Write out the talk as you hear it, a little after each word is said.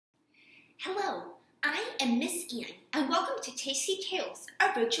Hello, I am Miss Ian, and welcome to Tasty Tales,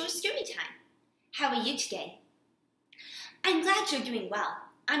 our virtual story time. How are you today? I'm glad you're doing well.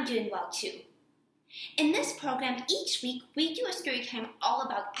 I'm doing well too. In this program, each week we do a story time all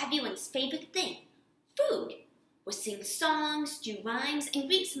about everyone's favorite thing, food. We'll sing songs, do rhymes, and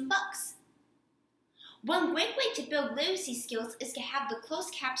read some books. One great way to build literacy skills is to have the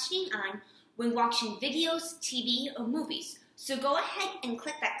closed captioning on when watching videos, TV, or movies. So go ahead and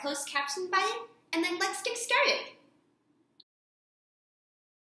click that closed caption button, and then let's get started.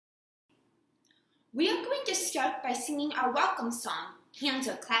 We are going to start by singing our welcome song, Hands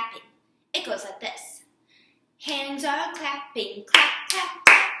Are Clapping. It goes like this. Hands are clapping, clap, clap,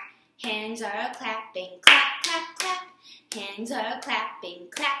 clap. Hands are clapping, clap, clap, clap. Hands are clapping,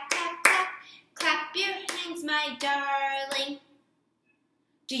 clap, clap, clap. Clap your hands, my darling.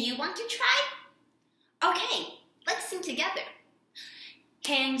 Do you want to try? Okay, let's sing together.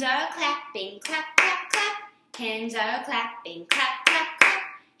 Hands are clapping, clap, clap, clap. Hands are clapping, clap, clap, clap.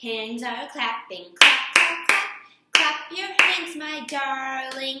 Hands are clapping, clap, clap, clap. Clap your hands, my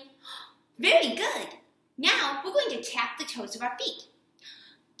darling. Very good. Now we're going to tap the toes of our feet.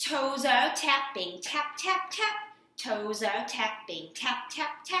 Toes are tapping, tap, tap, tap. Toes are tapping, tap,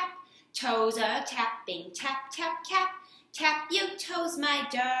 tap, tap. Toes are tapping, tap, tap, tap. Tap your toes, my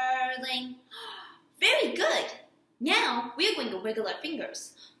darling. Very good. Now we are going to wiggle our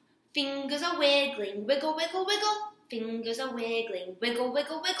fingers. Fingers are wiggling, wiggle, wiggle, wiggle. Fingers are wiggling, wiggle,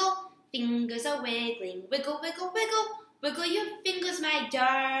 wiggle, wiggle. Fingers are wiggling, wiggle, wiggle, wiggle. Wiggle your fingers, my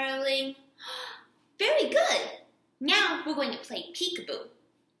darling. Very good. Now we're going to play peekaboo.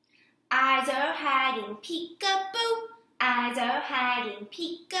 Eyes are hiding, peekaboo. Eyes are hiding,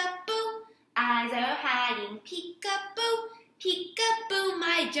 peekaboo. Eyes are hiding, peekaboo. Peekaboo,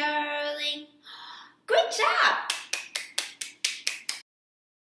 my darling. Good job.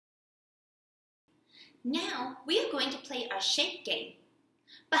 Now we are going to play our shape game.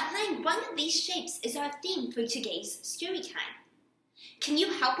 Behind one of these shapes is our theme for today's story time. Can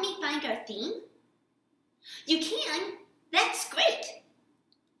you help me find our theme? You can. That's great.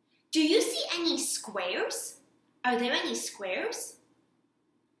 Do you see any squares? Are there any squares?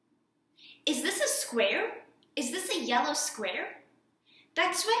 Is this a square? Is this a yellow square?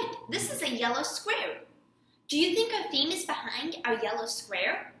 That's right. This is a yellow square. Do you think our theme is behind our yellow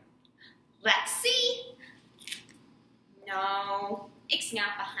square? Let's see. No, it's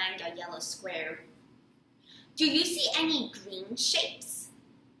not behind our yellow square. Do you see any green shapes?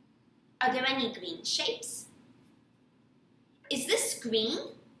 Are there any green shapes? Is this green?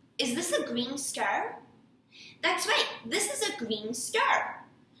 Is this a green star? That's right, this is a green star.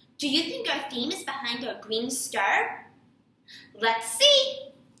 Do you think our theme is behind our green star? Let's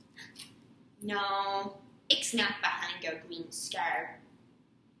see. No, it's not behind our green star.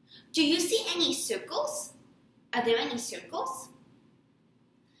 Do you see any circles? Are there any circles?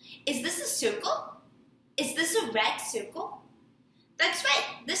 Is this a circle? Is this a red circle? That's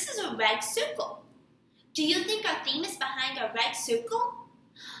right, this is a red circle. Do you think our theme is behind our red circle?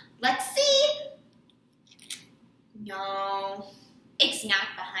 Let's see. No, it's not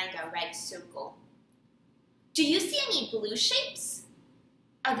behind our red circle. Do you see any blue shapes?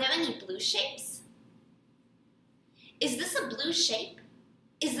 Are there any blue shapes? Is this a blue shape?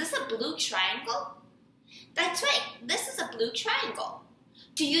 Is this a blue triangle? That's right, this is a blue triangle.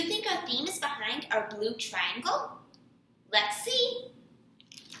 Do you think our theme is behind our blue triangle? Let's see.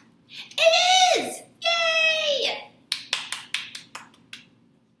 It is! Yay!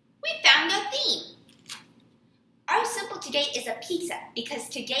 We found our theme. Our symbol today is a pizza because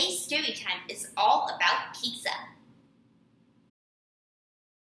today's story time is all about pizza.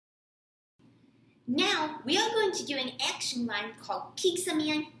 Now we are going to do an action rhyme called Pizza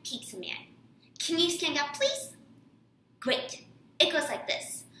Man, Pizza Man. Can you stand up, please? Great. It goes like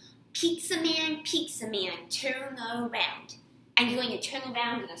this. Pizza Man, turn around. And you're going to turn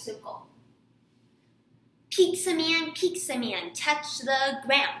around in a circle. Pizza Man, touch the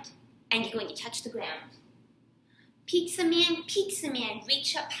ground. And you're going to touch the ground. Pizza Man,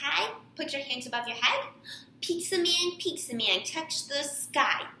 reach up high. Put your hands above your head. Pizza Man, touch the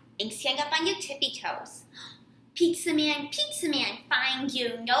sky. And stand up on your tippy toes. Pizza Man, find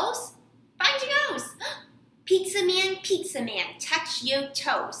your nose. Find your nose. Pizza Man, touch your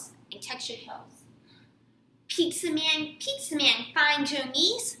toes. And touch your toes. Pizza Man, find your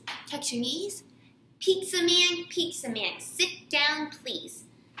knees. Touch your knees. Pizza Man, sit down, please.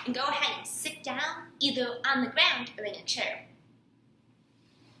 And go ahead and sit down, either on the ground or in a chair.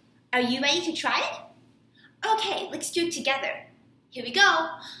 Are you ready to try it? Okay, let's do it together. Here we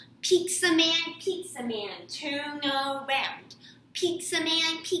go. Pizza Man, turn around. Pizza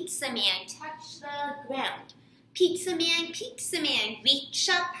man, touch the ground. Pizza man, reach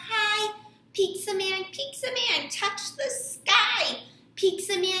up high. Pizza man, touch the sky.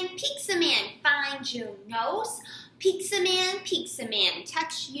 Pizza man, find your nose. Pizza man,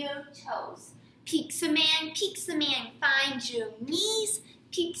 touch your toes. Pizza man, find your knees.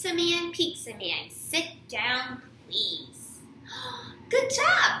 Pizza man, sit down, please. Good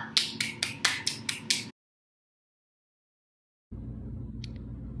job!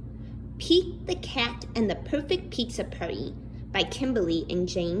 Pete the Cat and the Perfect Pizza Party by Kimberly and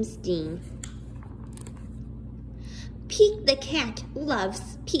James Dean. Pete the cat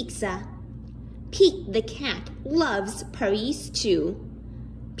loves pizza. Pete the cat loves parties too.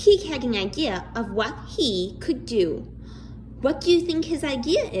 Pete had an idea of what he could do. What do you think his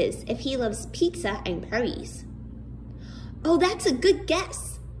idea is if he loves pizza and parties? Oh, that's a good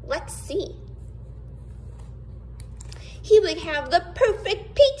guess. Let's see. He would have the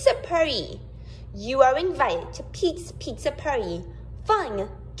perfect pizza party. You are invited to Pete's Pizza Party. Fun,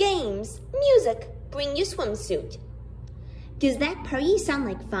 games, music, bring your swimsuit. Does that party sound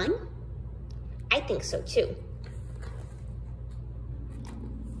like fun? I think so too.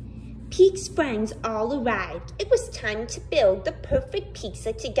 Pete's friends all arrived. It was time to build the perfect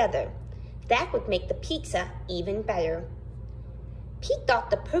pizza together. That would make the pizza even better. Pete thought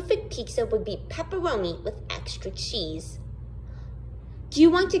the perfect pizza would be pepperoni with extra cheese. Do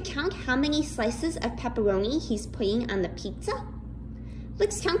you want to count how many slices of pepperoni he's putting on the pizza?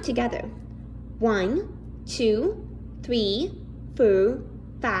 Let's count together. 1, 2, 3, 4,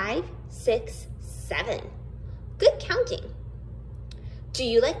 5, 6, 7. Good counting. Do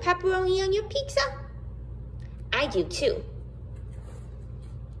you like pepperoni on your pizza? I do too.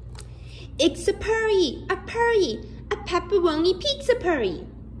 It's a party, a pepperoni pizza party.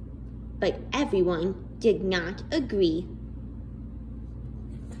 But everyone did not agree.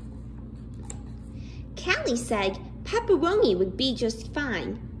 Callie said pepperoni would be just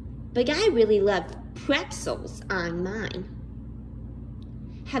fine, but I really love pretzels on mine.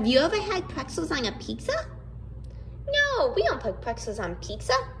 Have you ever had pretzels on a pizza? No, we don't put pretzels on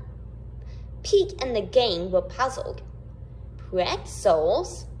pizza. Pete and the gang were puzzled.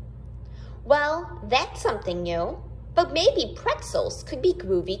 Pretzels? Well, that's something new, but maybe pretzels could be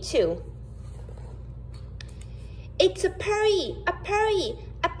groovy too. It's a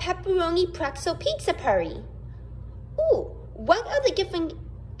pepperoni pretzel pizza party. Ooh, what are the different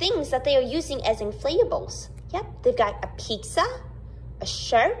things that they are using as inflatables? Yep, they've got a pizza, a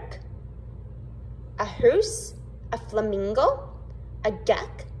shark, a hearse, a flamingo, a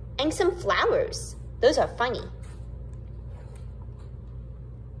duck, and some flowers. Those are funny.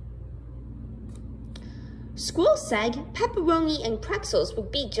 Squirrel said pepperoni and pretzels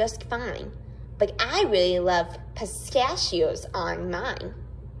would be just fine, but I really love pistachios on mine.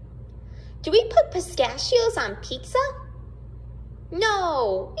 Do we put pistachios on pizza?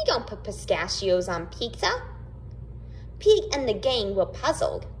 No, we don't put pistachios on pizza. Pete and the gang were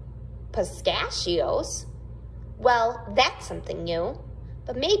puzzled. Pistachios? Well, that's something new,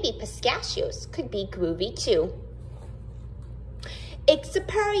 but maybe pistachios could be groovy too. It's a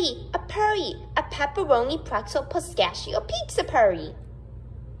pepperoni pretzel pistachio pizza party.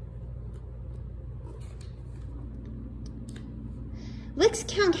 Let's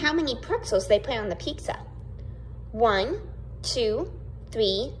count how many pretzels they put on the pizza. 1, 2,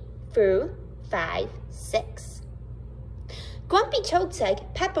 3, 4, 5, 6. Grumpy Toad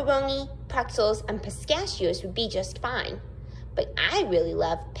said pepperoni, pretzels, and pistachios would be just fine, but I really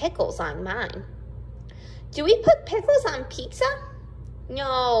love pickles on mine. Do we put pickles on pizza?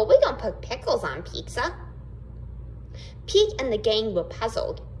 No, we don't put pickles on pizza. Pete and the gang were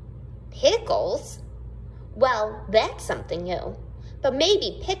puzzled. Pickles? Well, that's something new, but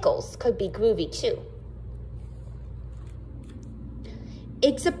maybe pickles could be groovy too.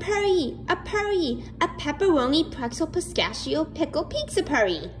 It's a pepperoni pretzel pistachio pickle pizza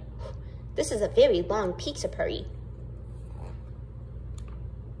party. This is a very long pizza party.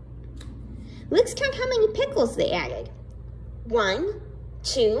 Let's count how many pickles they added. 1,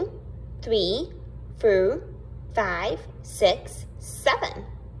 2, 3, 4, 5, 6, 7.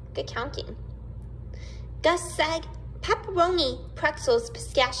 Good counting. Gus said pepperoni, pretzels,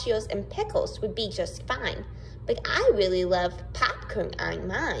 pistachios, and pickles would be just fine, but I really love popcorn on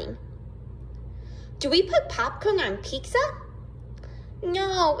mine. Do we put popcorn on pizza?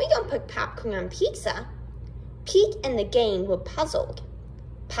 No, we don't put popcorn on pizza. Pete and the gang were puzzled.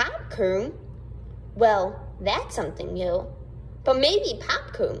 Popcorn? Well, that's something new, but maybe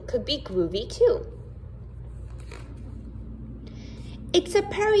popcorn could be groovy too. It's a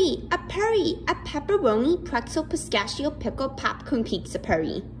pepperoni, pretzel, pistachio, pickle, popcorn pizza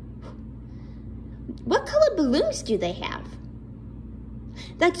party. What color balloons do they have?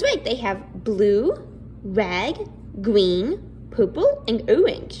 That's right, they have blue, red, green, purple, and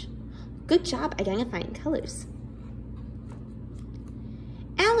orange. Good job identifying colors.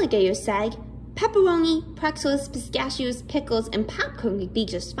 Alligator said, pepperoni, pretzels, pistachios, pickles, and popcorn would be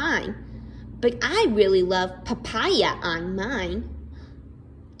just fine. But I really love papaya on mine.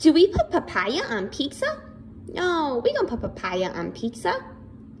 Do we put papaya on pizza? No, we don't put papaya on pizza.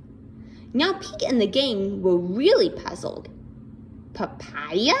 Now Pete and the gang were really puzzled.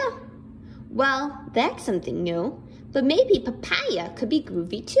 Papaya? Well, that's something new, but maybe papaya could be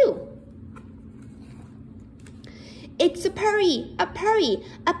groovy too. It's a pepperoni,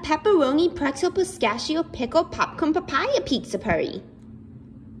 pretzel, pistachio, pickle, popcorn, papaya pizza party.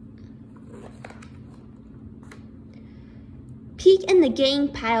 Pete and the gang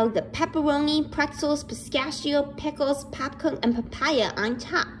piled the pepperoni, pretzels, pistachio, pickles, popcorn, and papaya on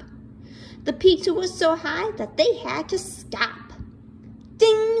top. The pizza was so high that they had to stop.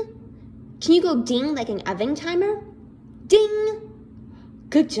 Ding! Can you go ding like an oven timer? Ding!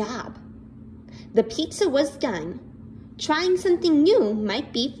 Good job. The pizza was done. Trying something new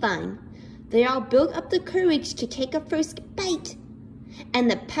might be fun. They all built up the courage to take a first bite. And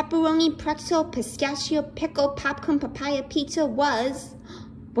the pepperoni, pretzel, pistachio, pickle, popcorn, papaya pizza was...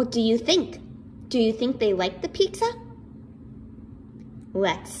 What do you think? Do you think they liked the pizza?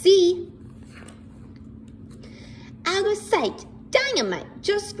 Let's see. Out of sight, dynamite,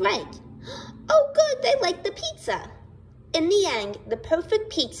 just right. Oh good, they like the pizza. In the end, the perfect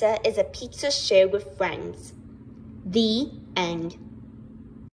pizza is a pizza shared with friends. The end.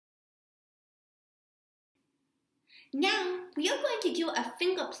 Now, we are going to do a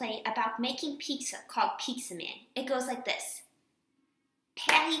finger play about making pizza called Pizza Man. It goes like this.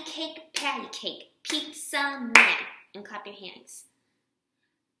 Patty cake, pizza man. And clap your hands.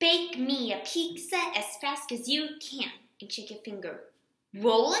 Bake me a pizza as fast as you can. And shake your finger.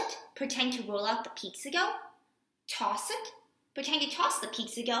 Roll it. Pretend to roll out the pizza dough. Toss it. Pretend to toss the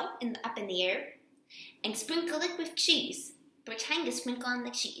pizza dough up in the air. And sprinkle it with cheese. Pretend to sprinkle on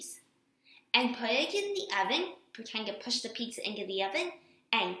the cheese. And put it in the oven. Pretend to push the pizza into the oven.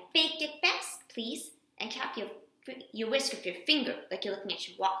 And bake it fast, please. And tap your whisk with your finger like you're looking at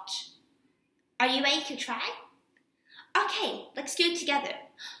your watch. Are you ready to try? Okay, let's do it together.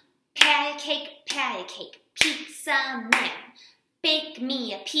 Patty cake, pizza man. Bake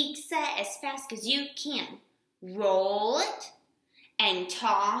me a pizza as fast as you can. Roll it. And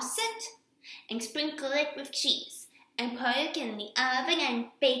toss it. And sprinkle it with cheese. And put it in the oven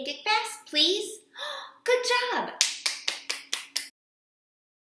and bake it fast, please. Good job!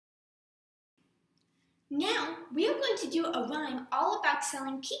 Now, we are going to do a rhyme all about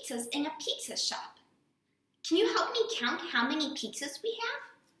selling pizzas in a pizza shop. Can you help me count how many pizzas we have?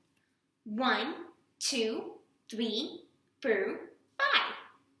 1, 2, 3, 4, 5.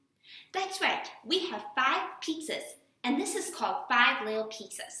 That's right, we have 5 pizzas, and this is called 5 little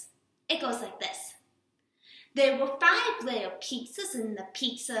pizzas. It goes like this. There were 5 little pizzas in the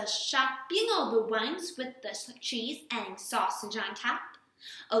pizza shop. You know the ones with the cheese and sausage on top.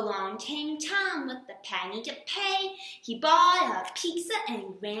 Along came Tom with the penny to pay. He bought a pizza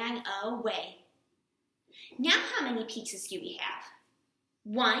and ran away. Now how many pizzas do we have?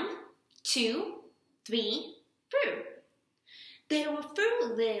 1, 2, 3, 4. There were 4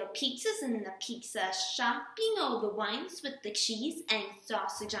 little pizzas in the pizza shop. You know the ones with the cheese and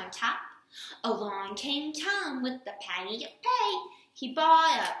sausage on top. Along came Tom with the penny to pay. He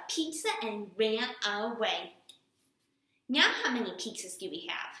bought a pizza and ran away. Now how many pizzas do we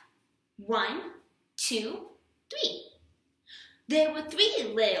have? 1, 2, 3. There were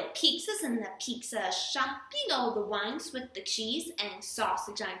 3 little pizzas in the pizza shop. You know the ones with the cheese and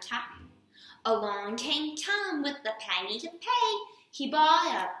sausage on top. Along came Tom with the penny to pay. He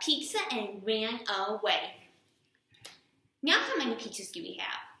bought a pizza and ran away. Now how many pizzas do we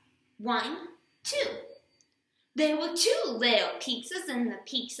have? 1, 2. There were 2 little pizzas in the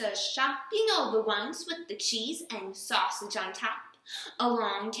pizza shop. You know the ones with the cheese and sausage on top.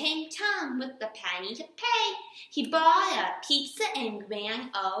 Along came Tom with the penny to pay. He bought a pizza and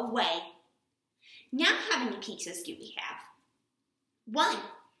ran away. Now how many pizzas do we have? 1.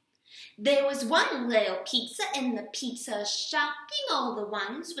 There was 1 little pizza in the pizza shop. You know the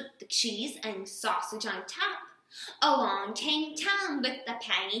ones with the cheese and sausage on top. Along came Tom with the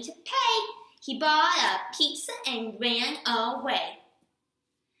penny to pay. He bought a pizza and ran away.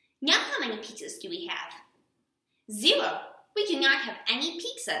 Now how many pizzas do we have? 0. We do not have any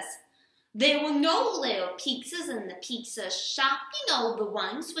pizzas. There were no little pizzas in the pizza shop, you know, the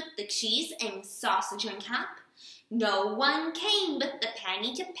ones with the cheese and sausage on top. No one came with the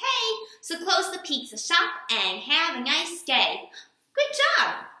penny to pay, so close the pizza shop and have a nice day. Good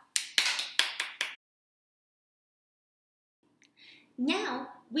job! Now,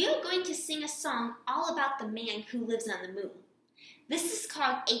 we are going to sing a song all about the man who lives on the moon. This is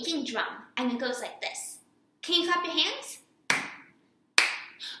called Aching Drum, and it goes like this. Can you clap your hands?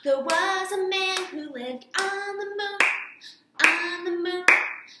 There was a man who lived on the moon, on the moon,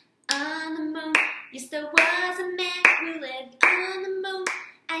 on the moon. Yes, there was a man who lived on the moon,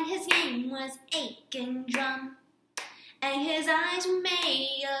 and his name was Aching Drum. And his eyes were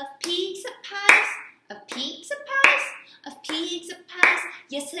made of pizza pies, of pizza pies, of pizza pies.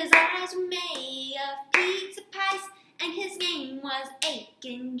 Yes, his eyes were made of pizza pies, and his name was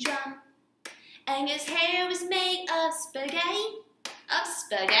Aching Drum. And his hair was made of spaghetti, of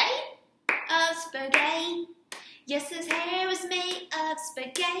spaghetti, of spaghetti. Yes, his hair was made of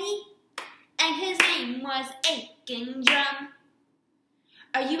spaghetti, and his name was Aching Drum.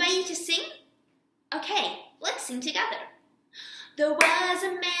 Are you ready to sing? Okay, let's sing together. There was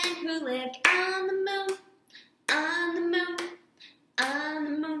a man who lived on the moon, on the moon, on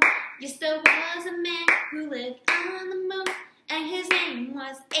the moon. Yes, there was a man who lived on the moon, and his name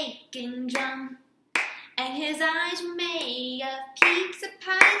was Aching Drum. And his eyes were made of pizza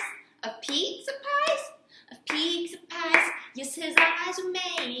pies, of pizza pies, of pizza pies. Yes, his eyes were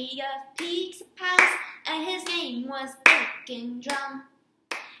made of pizza pies, and his name was Aching Drum.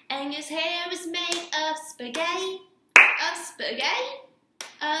 And his hair was made of spaghetti, of spaghetti,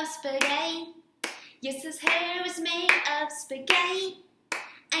 of spaghetti. Yes, his hair was made of spaghetti,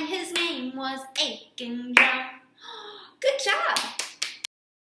 and his name was Aching Drum. Good job!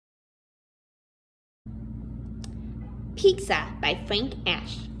 Pizza by Frank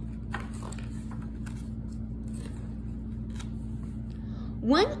Ash.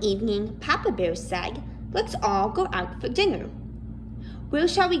 One evening, Papa Bear said, "Let's all go out for dinner." "Where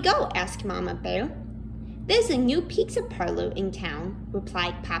shall we go?" asked Mama Bear. "There's a new pizza parlor in town,"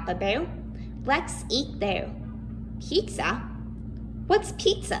 replied Papa Bear. "Let's eat there." "Pizza? What's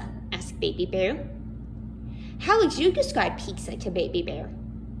pizza?" asked Baby Bear. "How would you describe pizza to Baby Bear?"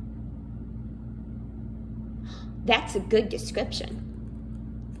 "That's a good description."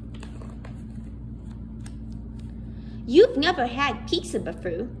 "You've never had pizza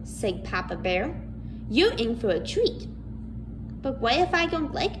before," said Papa Bear. "You're in for a treat." "But what if I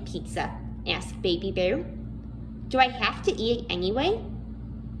don't like pizza?" asked Baby Bear. "Do I have to eat it anyway?"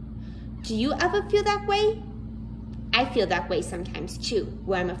 "Do you ever feel that way?" "I feel that way sometimes too,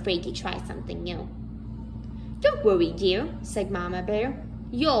 where I'm afraid to try something new." "Don't worry, dear," said Mama Bear.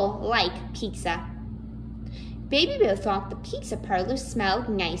 "You'll like pizza." Baby Bear thought the pizza parlor smelled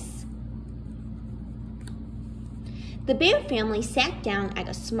nice. The Bear family sat down at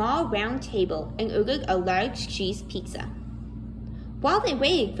a small round table and ordered a large cheese pizza. While they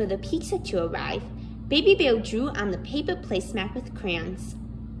waited for the pizza to arrive, Baby Bear drew on the paper placemat with crayons.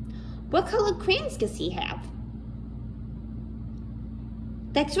 What colored crayons does he have?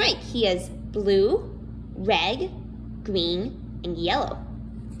 That's right, he has blue, red, green, and yellow.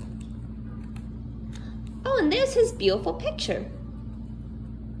 Oh, and there's his beautiful picture.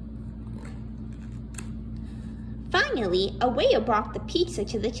 Finally, a waiter brought the pizza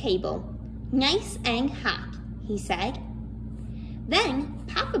to the table. "Nice and hot," he said. Then,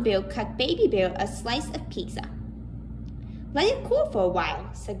 Papa Bear cut Baby Bear a slice of pizza. "Let it cool for a while,"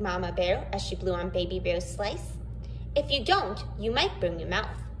 said Mama Bear as she blew on Baby Bear's slice. "If you don't, you might burn your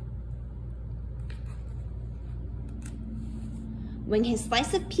mouth." When his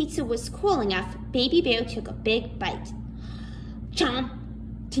slice of pizza was cool enough, Baby Bear took a big bite. "Chomp!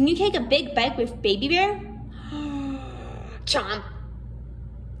 Can you take a big bite with Baby Bear?" "Chomp!"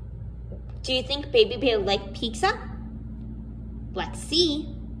 Do you think Baby Bear liked pizza? Let's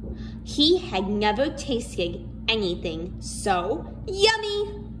see. He had never tasted anything so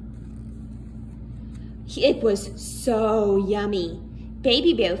yummy. It was so yummy.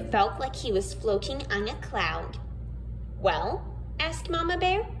 Baby Bear felt like he was floating on a cloud. "Well," asked Mama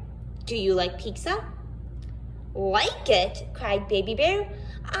Bear, "do you like pizza?" "Like it?" cried Baby Bear.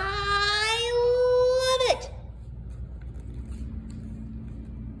 "I love it!"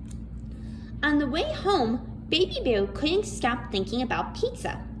 On the way home, Baby Bear couldn't stop thinking about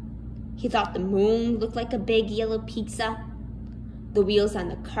pizza. He thought the moon looked like a big yellow pizza. The wheels on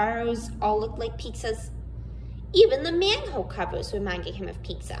the cars all looked like pizzas. Even the manhole covers reminded him of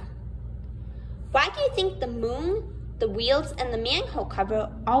pizza. Why do you think the moon, the wheels, and the manhole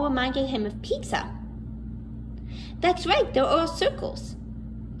cover all reminded him of pizza? That's right, they're all circles.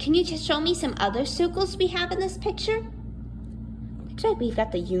 can you just show me some other circles we have in this picture? Looks like we've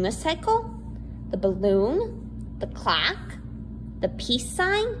got the unicycle, the balloon, the clock, the peace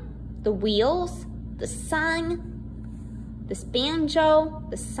sign, the wheels, the sun, this banjo,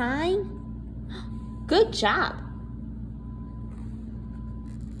 the sign. Good job.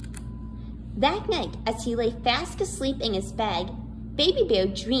 That night, as he lay fast asleep in his bed, Baby Bear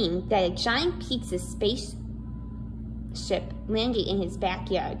dreamed that a giant pizza spaceship landed in his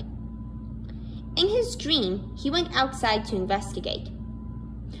backyard. In his dream, he went outside to investigate.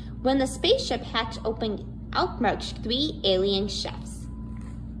 When the spaceship hatch opened, out marched 3 alien chefs.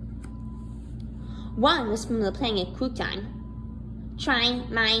 One was from the planet Crouton. "Try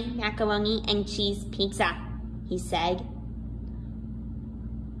my macaroni and cheese pizza," he said.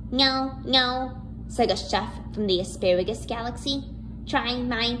 "No, no," said a chef from the asparagus galaxy. "Try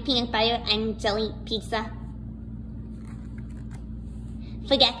my peanut butter and jelly pizza."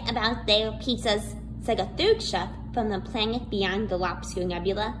 "Forget about their pizzas," said a third chef from the planet beyond the Lobster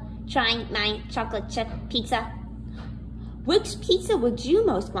Nebula. "Try my chocolate chip pizza." "Which pizza would you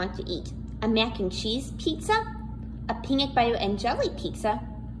most want to eat? A mac and cheese pizza, a peanut butter and jelly pizza,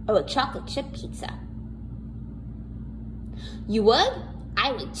 or a chocolate chip pizza?" "You would?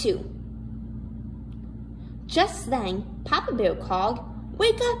 I would too." Just then, Papa Bear called,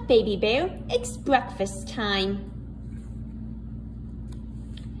 "Wake up, Baby Bear, it's breakfast time."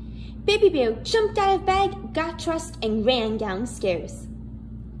 Baby Bear jumped out of bed, got dressed, and ran downstairs.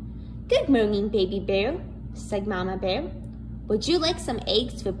 "Good morning, Baby Bear," said Mama Bear. "Would you like some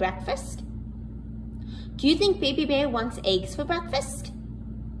eggs for breakfast?" "Do you think Baby Bear wants eggs for breakfast?"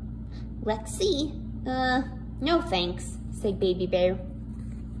 "Let's see. No thanks," said Baby Bear.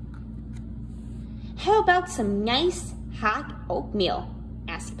 "How about some nice, hot oatmeal?"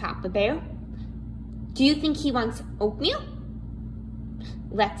 asked Papa Bear. "Do you think he wants oatmeal?"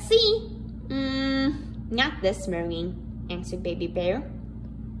 "Let's see. Not this morning," answered Baby Bear.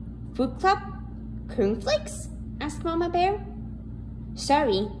 "Fruit Club? Cornflakes?" asked Mama Bear.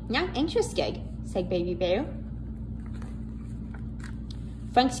 "Sorry, not interested," said Baby Bear.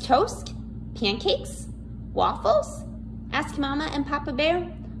 "French toast? Pancakes? Waffles?" asked Mama and Papa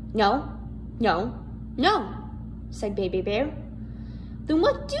Bear. "No, no, no," said Baby Bear. "Then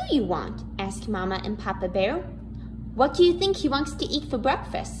what do you want?" asked Mama and Papa Bear. "What do you think he wants to eat for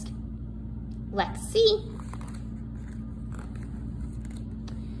breakfast?" "Let's see."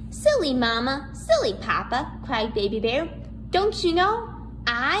 "Silly Mama, silly Papa," cried Baby Bear. "Don't you know?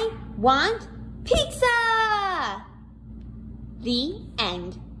 I want pizza!" The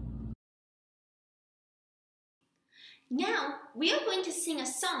end. Now, we are going to sing a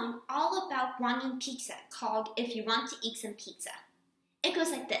song all about wanting pizza called "If You Want to Eat Some Pizza." It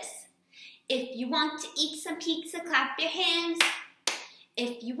goes like this. If you want to eat some pizza, clap your hands.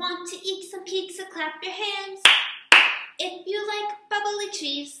 If you want to eat some pizza, clap your hands. If you like bubbly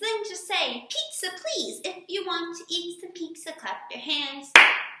cheese, then just say, "Pizza, please." If you want to eat some pizza, clap your hands.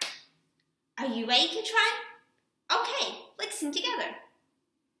 Are you ready to try? Okay, let's sing together.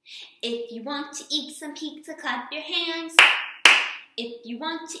 If you want to eat some pizza, clap your hands. If you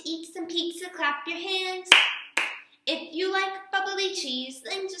want to eat some pizza, clap your hands. If you like bubbly cheese,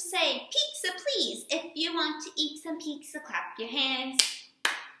 then just say, "Pizza, please." If you want to eat some pizza, clap your hands.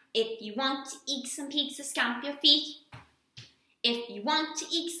 If you want to eat some pizza, stomp your feet. If you want to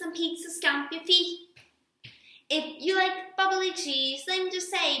eat some pizza, stomp your feet. If you like bubbly cheese, then just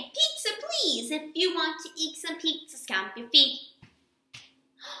say, "Pizza, please." If you want to eat some pizza, stomp your feet.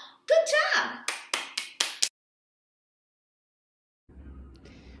 Good job!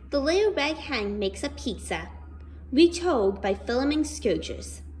 The Little Red Hen Makes a Pizza, retold by Philemon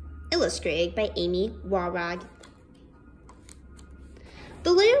Scourgers, illustrated by Amy Walrod.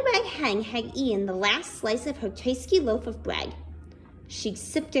 The Little Red Hen had eaten the last slice of her tasty loaf of bread. She'd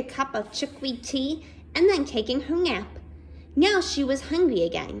sipped a cup of chickweed tea and then taken her nap. Now she was hungry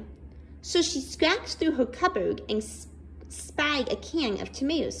again. So she scratched through her cupboard and spied a can of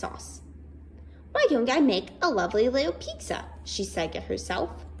tomato sauce. "Why don't I make a lovely little pizza?" she said to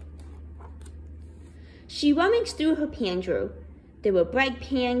herself. She rummaged through her pan drawer. There were bread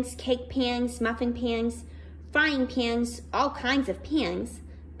pans, cake pans, muffin pans, frying pans, all kinds of pans,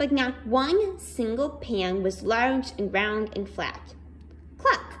 but not one single pan was large and round and flat.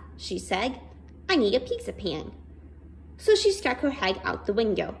 "Cluck," she said, "I need a pizza pan." So she stuck her head out the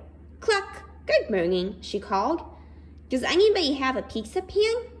window. "Cluck, good morning," she called. "Does anybody have a pizza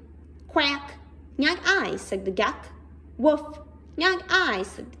pan?" "Quack, not I," said the duck. "Woof, not I,"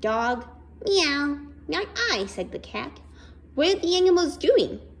 said the dog. "Meow, not I," said the cat. "What are the animals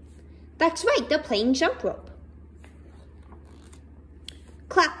doing?" "That's right, they're playing jump rope."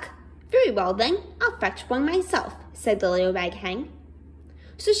 Cluck! Very well then, I'll fetch one myself, said the little rag hen.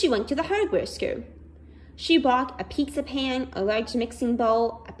 So she went to the hardware store. She bought a pizza pan, a large mixing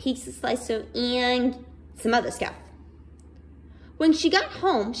bowl, a pizza slicer, and some other stuff. When she got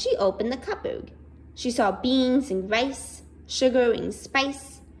home, she opened the cupboard. She saw beans and rice, sugar and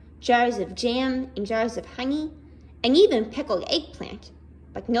spice, jars of jam and jars of honey, and even pickled eggplant,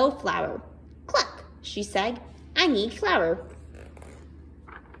 but no flour. Cluck, she said, I need flour.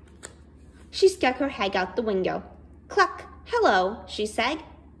 She stuck her head out the window. Cluck, hello, she said.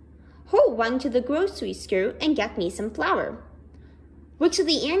 Who'll run to the grocery store and get me some flour? Which of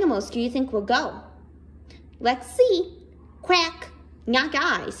the animals do you think will go? Let's see. Quack, not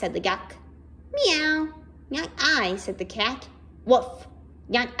I, said the duck. Meow, not I, said the cat. Woof,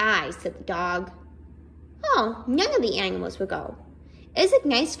 not I, said the dog. Oh, none of the animals will go. Is it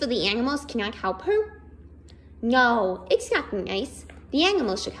nice for the animals cannot help her? No, it's not nice. The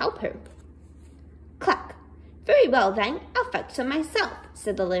animals should help her. Cluck. Very well then, I'll fetch some myself,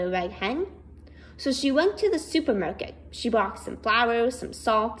 said the little rag hen. So she went to the supermarket. She bought some flour, some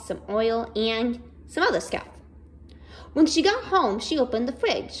salt, some oil, and some other stuff. When she got home, she opened the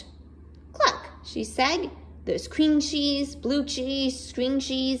fridge. Cluck, she said, there's cream cheese, blue cheese, string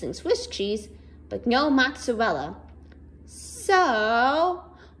cheese, and Swiss cheese, but no mozzarella. So,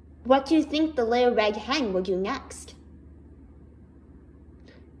 what do you think the little rag hen will do next?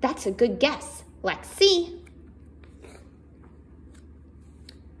 That's a good guess. Let's see.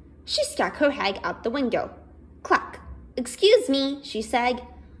 She stuck her head out the window. Cluck. Excuse me, she said.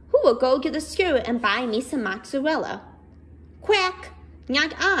 Who will go to the store and buy me some mozzarella? Quack.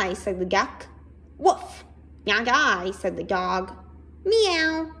 Not I, said the duck. Woof. Not I, said the dog.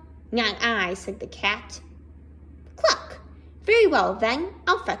 Meow. Not I, said the cat. Cluck. Very well then,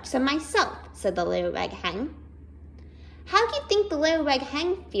 I'll fetch some myself, said the little rag hen. How do you think the little rag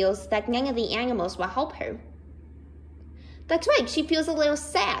hen feels that none of the animals will help her? That's right, she feels a little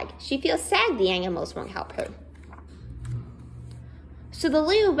sad. She feels sad the animals won't help her. So the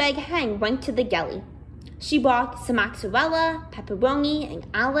little rag hen went to the deli. She bought some mozzarella, pepperoni, and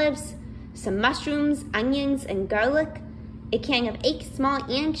olives, some mushrooms, onions, and garlic, a can of 8 small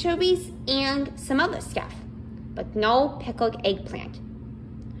anchovies, and some other stuff, but no pickled eggplant.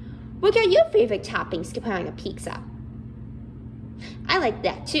 What are your favorite toppings to put on a pizza? I like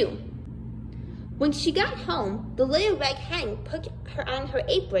that too. When she got home, the little rag hen put her on her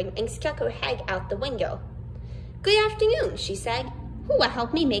apron and stuck her head out the window. Good afternoon, she said. Who will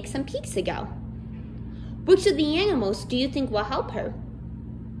help me make some pizza dough? Which of the animals do you think will help her?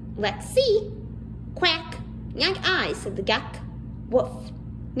 Let's see. Quack. Not I, said the duck. Woof.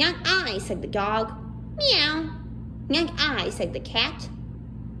 Not I, said the dog. Meow. Not I, said the cat.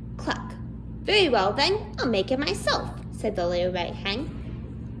 Cluck. Very well then, I'll make it myself, said the little rag hen.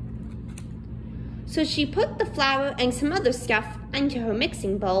 So she put the flour and some other stuff into her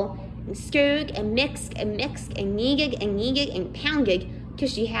mixing bowl and stirred and mixed and mixed and kneaded and pounded till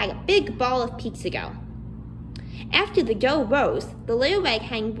she had a big ball of pizza dough. After the dough rose, the little rag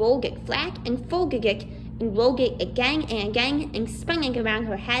hen rolled it flat and folded it and rolled it again and again and spun it around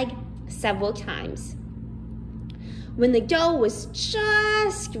her head several times. When the dough was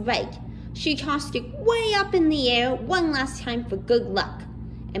just right, she tossed it way up in the air one last time for good luck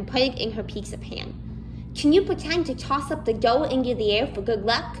and put it in her pizza pan. Can you pretend to toss up the dough into the air for good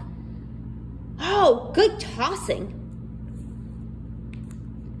luck? Oh, good tossing!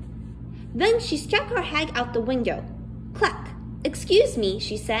 Then she stuck her head out the window. Cluck. Excuse me,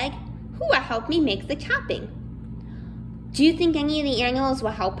 she said. Who will help me make the topping? Do you think any of the animals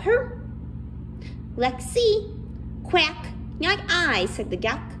will help her? Let's see. Quack. Not I, said the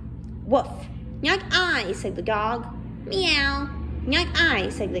duck. Woof. Not I, said the dog. Meow. Not I,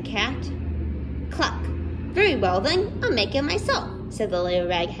 said the cat. Cluck. Very well then, I'll make it myself, said the little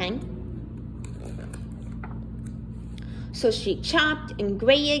rag hen. So she chopped and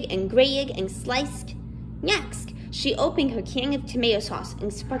grated and sliced. Next, she opened her can of tomato sauce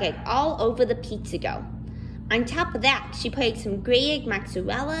and spread it all over the pizza dough. On top of that, she put some grated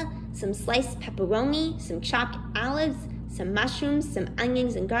mozzarella, some sliced pepperoni, some chopped olives, some mushrooms, some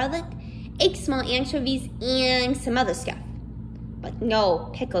onions and garlic, 8 small anchovies, and some other stuff, but no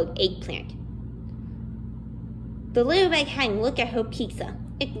pickled eggplant. The little rag hen looked at her pizza.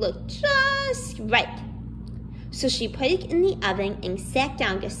 It looked just right. So she put it in the oven and sat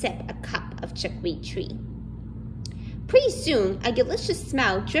down to sip a cup of chickweed tree. Pretty soon, a delicious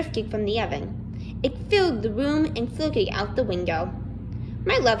smell drifted from the oven. It filled the room and floated out the window.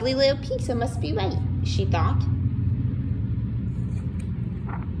 My lovely little pizza must be right, she thought.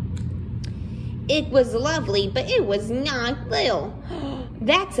 It was lovely, but it was not little.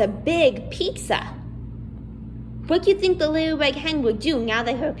 That's a big pizza. What do you think the little red hen would do now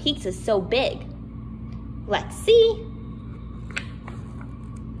that her pizza's so big? Let's see.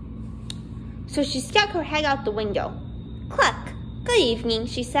 So she stuck her head out the window. "Cluck, good evening,"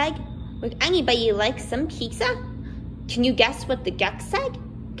 she said. "Would anybody like some pizza?" Can you guess what the duck said?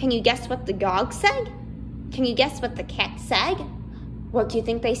 Can you guess what the dog said? Can you guess what the cat said? What do you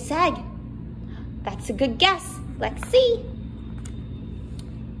think they said? That's a good guess. Let's see.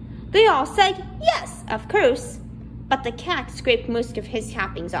 They all said, "Yes, of course." But the cat scraped most of his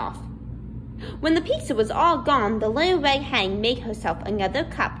toppings off. When the pizza was all gone, the little red hen made herself another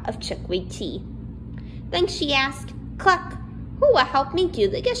cup of chickweed tea. Then she asked, "Cluck, who will help me do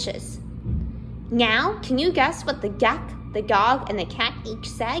the dishes?" Now, can you guess what the duck, the dog, and the cat each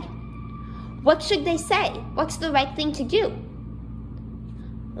said? What should they say? What's the right thing to do?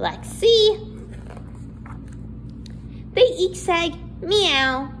 Let's see. They each said,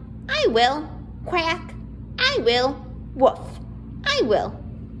 "Meow, I will. Quack, I will. Woof, I will."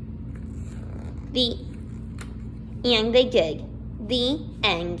 And they did. The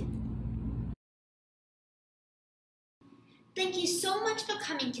end. Thank you so much for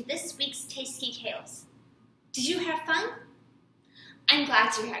coming to this week's Tasty Tales. Did you have fun? I'm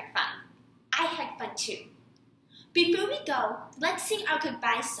glad you had fun. I had fun too. Before we go, let's sing our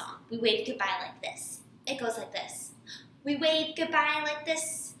goodbye song. We wave goodbye like this. It goes like this. We wave goodbye like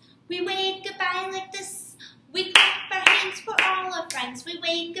this. We wave goodbye like this. We clap our hands for all our friends. We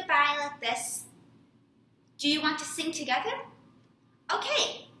wave goodbye like this. Do you want to sing together?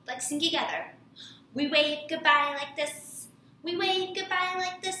 Okay, let's sing together. We wave goodbye like this. We wave goodbye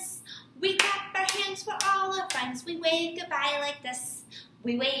like this. We clap our hands for all our friends. We wave goodbye like this.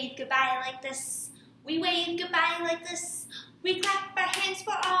 We wave goodbye like this. We wave goodbye like this. We clap our hands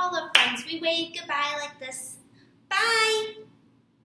for all our friends. We wave goodbye like this. Bye!